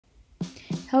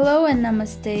Hello and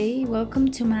namaste. Welcome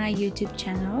to my YouTube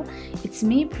channel. It's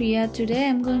me Priya. Today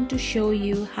I'm going to show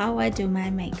you how I do my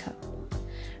makeup.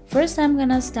 First I'm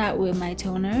gonna start with my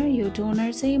toner. Yo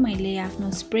toner चाहिँ मैले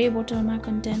आफ्नो spray bottle मा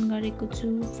contain गरेको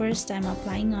छु. First I'm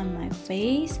applying on my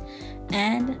face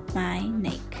and my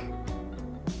neck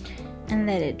and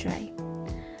let it dry.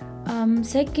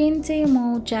 Second चाहिँ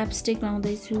म chapstick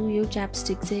लाउँदै छु. यो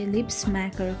chapstick चाहिँ lips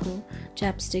maker को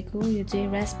chapstick हो. यो चाहिँ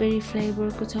raspberry flavor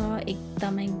को छ.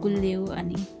 एकदमै गुलियो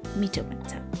अनि मिठो पनि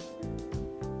छ.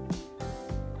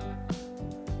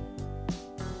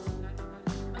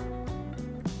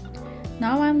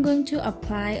 Now I'm going to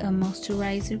apply a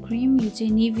moisturizer cream. यो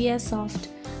चाहिँ Nivea Soft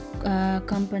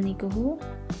company को हो.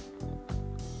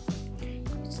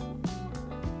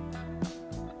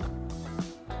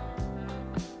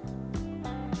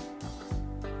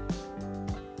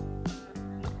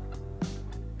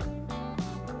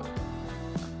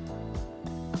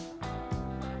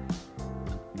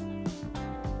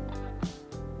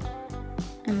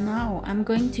 And now I'm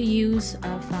going to use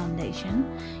a foundation.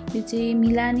 यो चाहिँ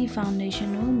मिलानी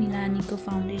फाउन्डेसन हो. मिलानीको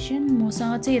फाउन्डेसन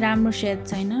मसँग चाहिँ राम्रो शेड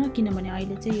छैन किनभने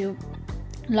अहिले चाहिँ यो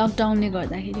लकडाउनले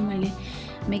गर्दाखेरि मैले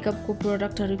मेकअपको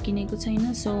प्रोडक्टहरु किनेको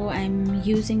छैन. So I'm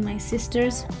using my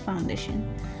sister's foundation.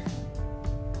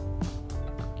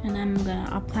 And I'm gonna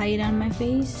apply it on my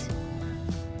face.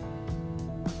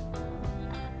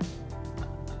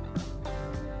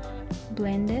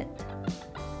 Blend it.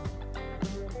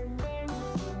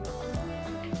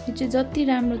 यो चाहिँ जति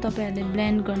राम्रो तपाईहरुले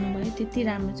ब्लेन्ड गर्नुभयो त्यति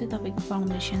राम्रो चाहिँ तपाईको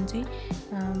फाउन्डेसन चाहिँ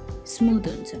स्मूथ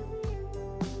हुन्छ.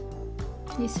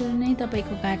 यसरी नै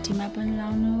तपाईको घाटीमा पनि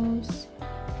लाउनुहोस्.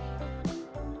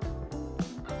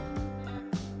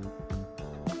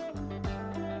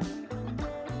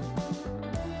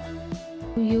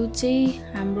 यो चाहिँ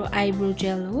हाम्रो आइब्रो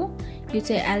जेल हो. यो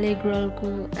चाहिँ एलेग्रल को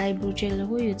आइब्रो जेल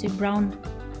हो. यो चाहिँ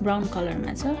ब्राउन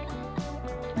कलरमा छ.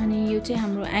 अनि यो चाहिँ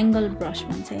हाम्रो एंगल ब्रश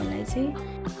भन्छ यसलाई चाहिँ.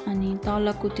 अनि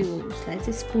तलको त्यो उसलाई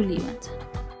चाहिँ स्पुली भन्छ.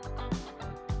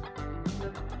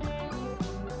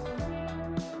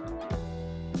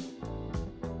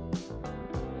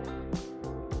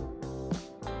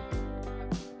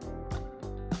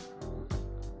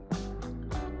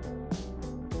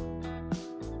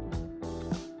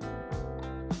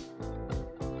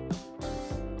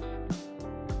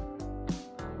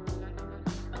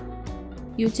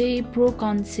 यो चाहिँ प्रो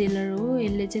कन्सिलर हो.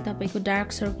 यसले चाहिँ तपाईको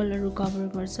डार्क सर्कलहरु कभर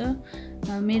गर्छ.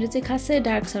 मेरो चाहिँ खासै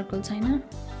डार्क सर्कल छैन.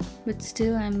 But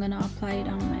still I'm gonna apply it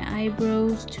on my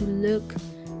eyebrows to look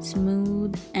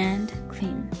smooth and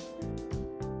clean.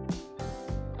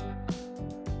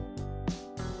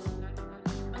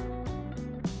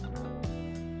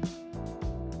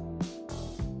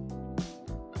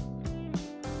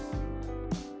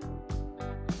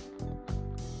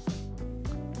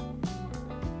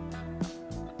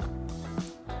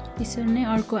 यसरी नै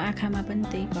अर्को आँखामा पनि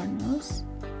त्यही गर्नुहोस्.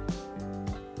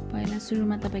 पहिला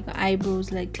सुरुमा तपाईको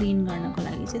आइब्रोजलाई क्लीन गर्नको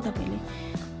लागि चाहिँ तपाईले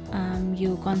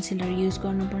यो कन्सिलर युज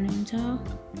गर्नुपर्ने हुन्छ.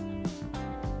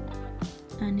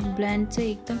 अनि ब्लेन्ड चाहिँ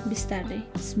एकदम बिस्तारै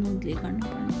स्मूथली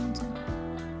गर्नुपर्ने हुन्छ.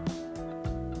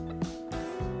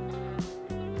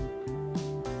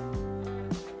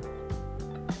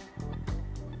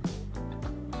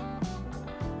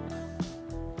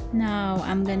 Now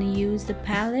I'm gonna use the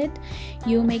palette.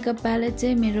 यो मेकअप palette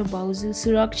चाहिँ मेरो भाउजू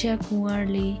सुरक्षा कुँवर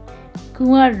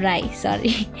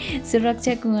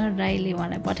राईले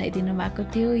मलाई पठाइदिनु भएको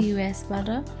थियो US बाट.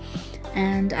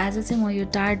 And आज चाहिँ म यो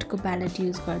tarte को palette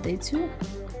युज गर्दै छु.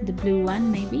 The blue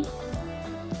one maybe.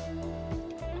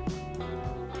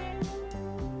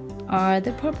 Or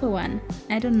the purple one.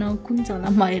 I don't know कुन चाहिँ होला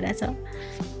भइरहेछ.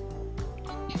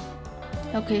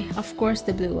 Okay, of course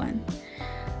the blue one.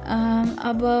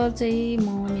 अब चाहिँ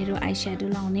म मेरो आई स्याडो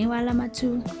लाउने वालामा छु.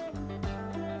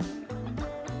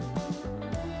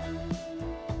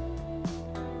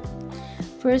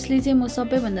 फर्स्टली चाहिँ म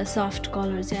सबैभन्दा सफ्ट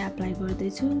कलर चाहिँ एप्लाई गर्दै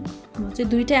छु. म चाहिँ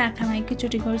दुईटै आँखामा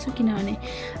एकैचोटी गर्छु किनभने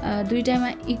दुईटैमा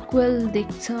इक्वल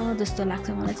देख्छ जस्तो लाग्छ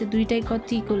मलाई चाहिँ. दुईटै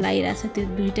कतिको लागिरहेछ त्यो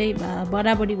दुईटै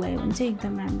बराबरी भयो भने चाहिँ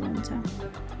एकदम राम्रो हुन्छ.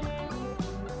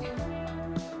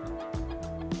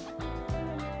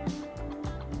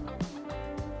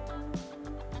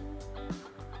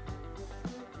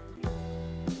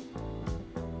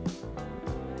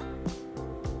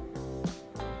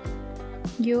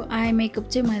 यो आई मेकअप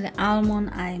चाहिँ मैले almond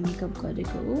eye मेकअप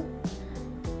गरेको हो.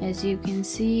 As you can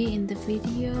see in the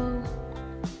video.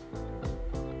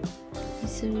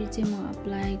 यसरी चाहिँ म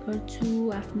अप्लाई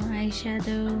गर्छु आफ्नो I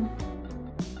shadow.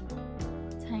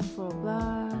 Time for a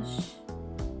blush.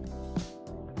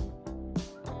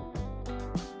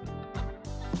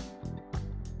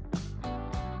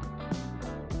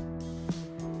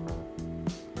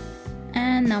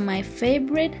 And now my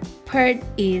favorite part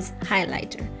is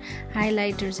highlighter.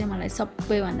 Highlighter चाहिँ मलाई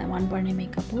सबैभन्दा मन पर्ने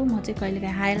मेकअप हो. म चाहिँ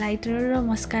कहिलेकाहीँ हाइलाइटर र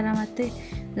मस्कारा मात्रै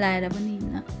लाएर पनि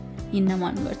हिँड्न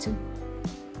मन गर्छु.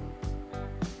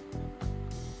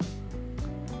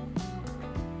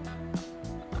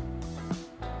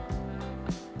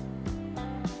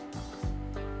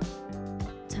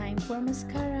 Time for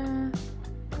mascara.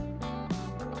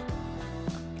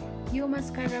 यो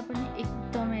मस्कारा पनि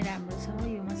एकदमै राम्रो छ.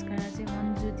 यो मस्कारा चाहिँ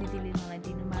मन्जु दिदीले मलाई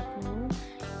दिनुभएको हो.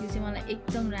 यो चाहिँ मलाई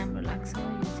एकदम राम्रो लाग्छ.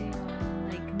 यो चाहिँ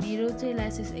लाइक मेरो चाहिँ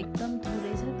ल्यासेस एकदम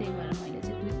थोरै छ, त्यही भएर मैले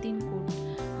चाहिँ 2-3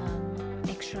 कोट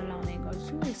एक्स्ट्रा लाउने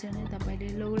गर्छु. यसरी नै तपाईले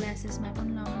लो ल्यासेसमा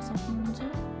पनि लाउन सक्नुहुन्छ.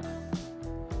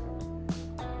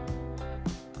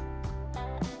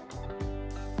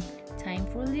 Time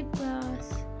for lip gloss.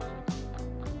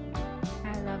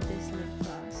 I love this lip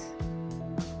gloss.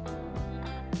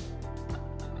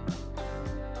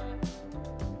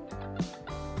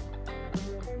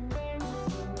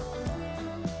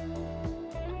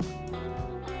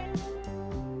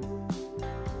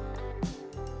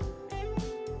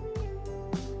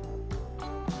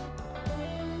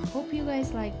 Hope you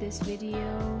guys like this video.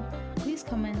 Please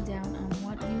comment down on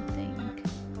what you think.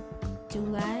 Do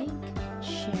like,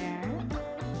 share,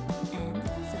 and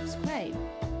subscribe.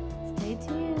 Stay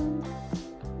tuned.